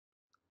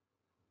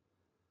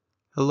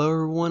Hello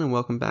everyone and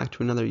welcome back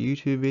to another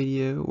YouTube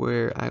video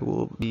where I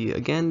will be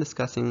again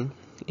discussing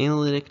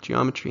analytic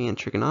geometry and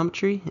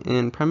trigonometry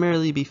and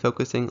primarily be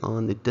focusing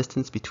on the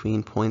distance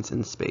between points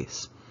in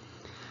space.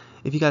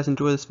 If you guys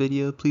enjoy this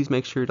video, please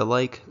make sure to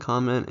like,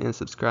 comment, and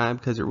subscribe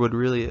because it would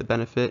really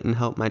benefit and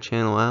help my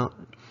channel out.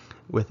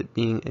 With it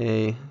being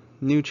a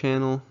new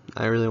channel,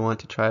 I really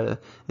want to try to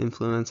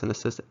influence and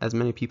assist as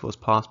many people as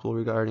possible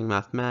regarding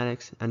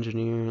mathematics,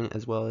 engineering,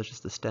 as well as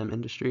just the STEM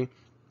industry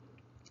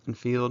and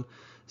field.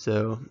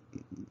 So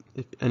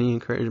if any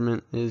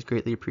encouragement is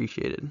greatly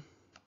appreciated.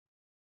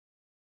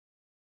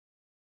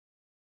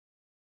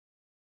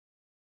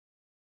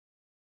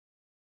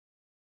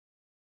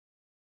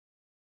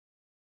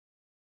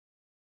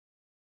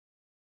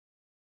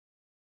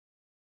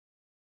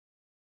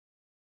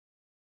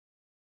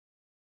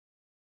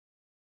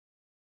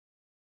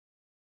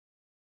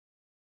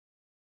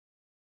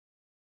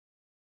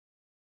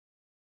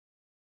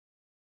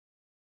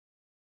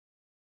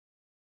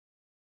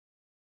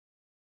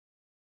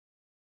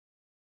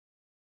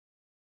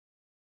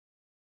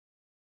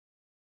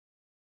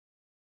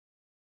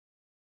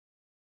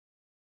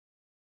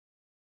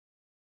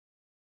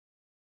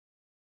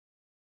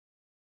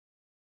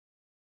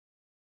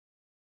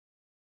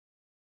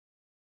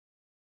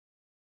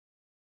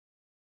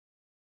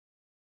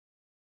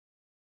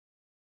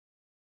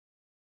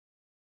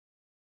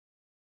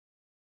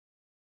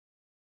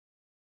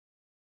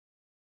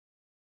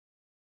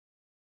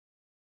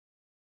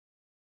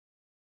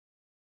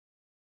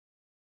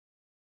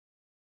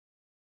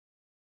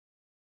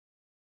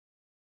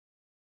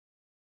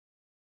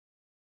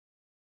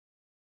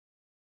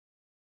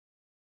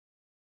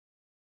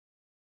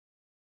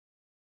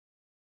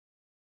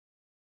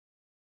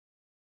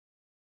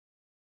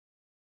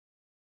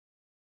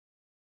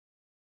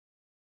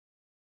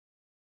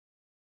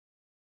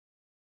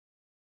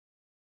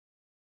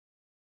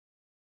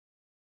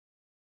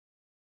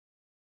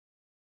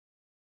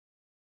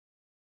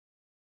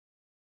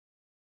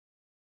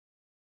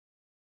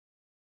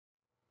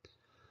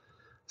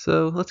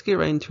 So let's get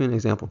right into an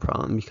example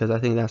problem because I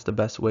think that's the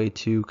best way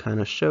to kind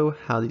of show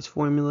how these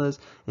formulas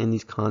and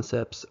these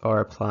concepts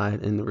are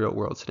applied in the real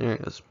world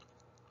scenarios.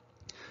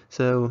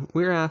 So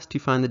we're asked to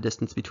find the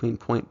distance between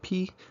point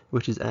P,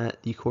 which is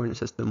at the coordinate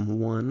system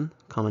 1,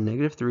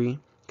 -3,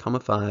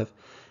 5,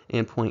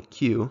 and point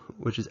Q,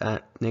 which is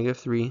at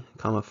 -3,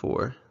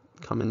 4,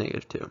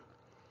 -2.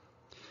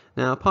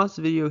 Now pause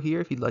the video here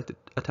if you'd like to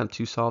attempt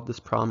to solve this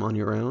problem on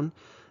your own,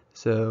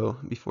 so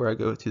before I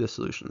go to the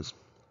solutions.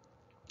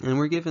 And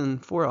we're given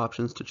four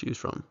options to choose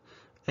from.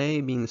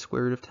 A being the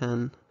square root of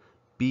 10,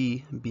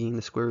 B being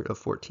the square root of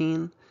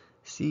 14,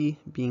 C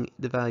being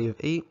the value of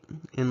 8,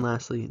 and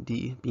lastly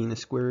D being the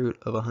square root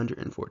of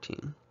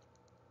 114.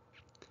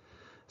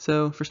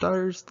 So for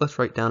starters, let's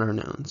write down our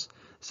knowns.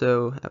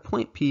 So at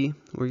point P,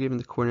 we're given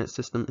the coordinate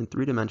system in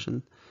 3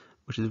 dimensions,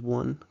 which is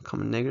 1,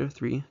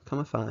 -3,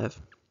 5.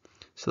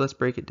 So let's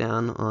break it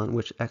down on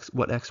what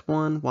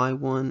x1,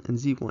 y1, and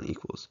z1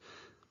 equals.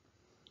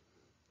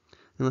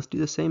 And let's do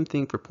the same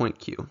thing for point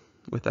Q,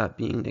 with that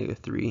being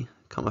 -3,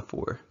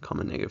 4,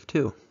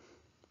 -2.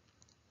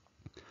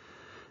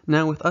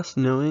 Now with us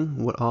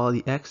knowing what all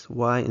the x,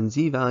 y, and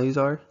z values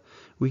are,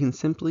 we can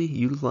simply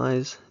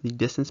utilize the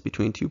distance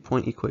between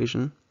 2-point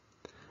equation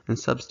and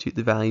substitute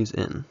the values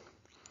in.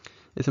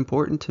 It's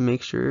important to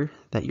make sure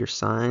that your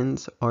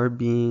signs are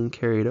being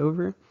carried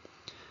over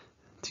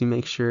to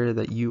make sure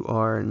that you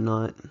are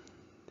not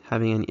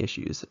having any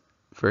issues.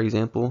 For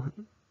example,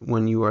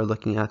 when you are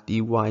looking at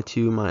the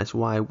y2 minus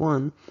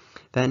y1,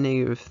 that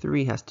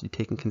 -3 has to be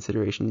taken into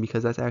consideration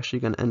because that's actually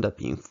going to end up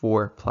being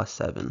 4 plus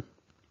 7.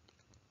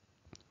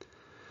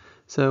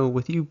 So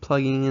with you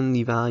plugging in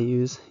the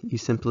values, you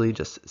simply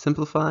just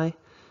simplify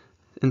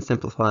and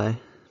simplify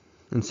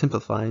and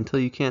simplify until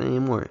you can't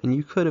anymore. And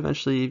you could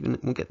eventually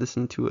even get this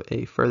into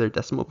a further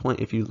decimal point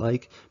if you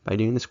like by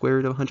doing the square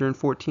root of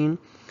 114,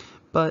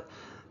 but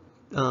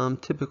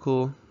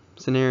typical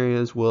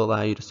scenarios will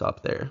allow you to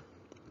stop there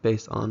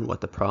based on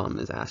what the problem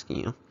is asking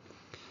you.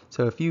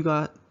 So if you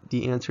got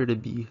the answer to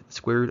be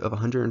square root of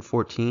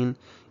 114,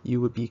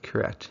 you would be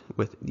correct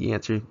with the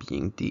answer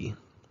being D.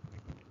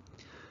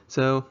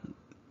 So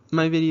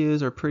my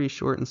videos are pretty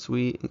short and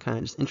sweet and kind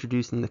of just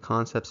introducing the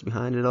concepts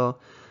behind it all.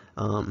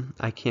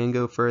 I can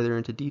go further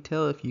into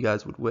detail if you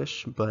guys would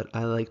wish, but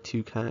I like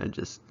to kind of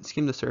just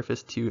skim the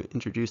surface to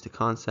introduce the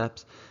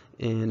concepts,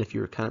 and if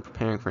you're kind of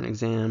preparing for an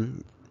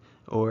exam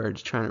or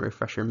just trying to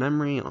refresh your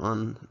memory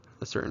on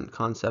a certain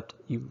concept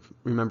you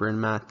remember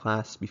in math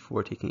class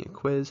before taking a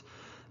quiz,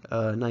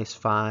 a nice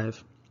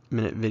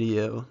 5-minute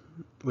video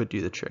would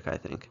do the trick, I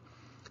think.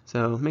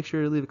 So make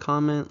sure to leave a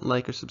comment,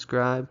 like, or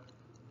subscribe.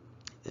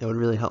 It would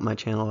really help my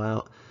channel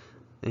out.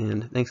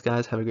 And thanks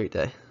guys, have a great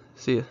day.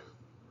 See ya.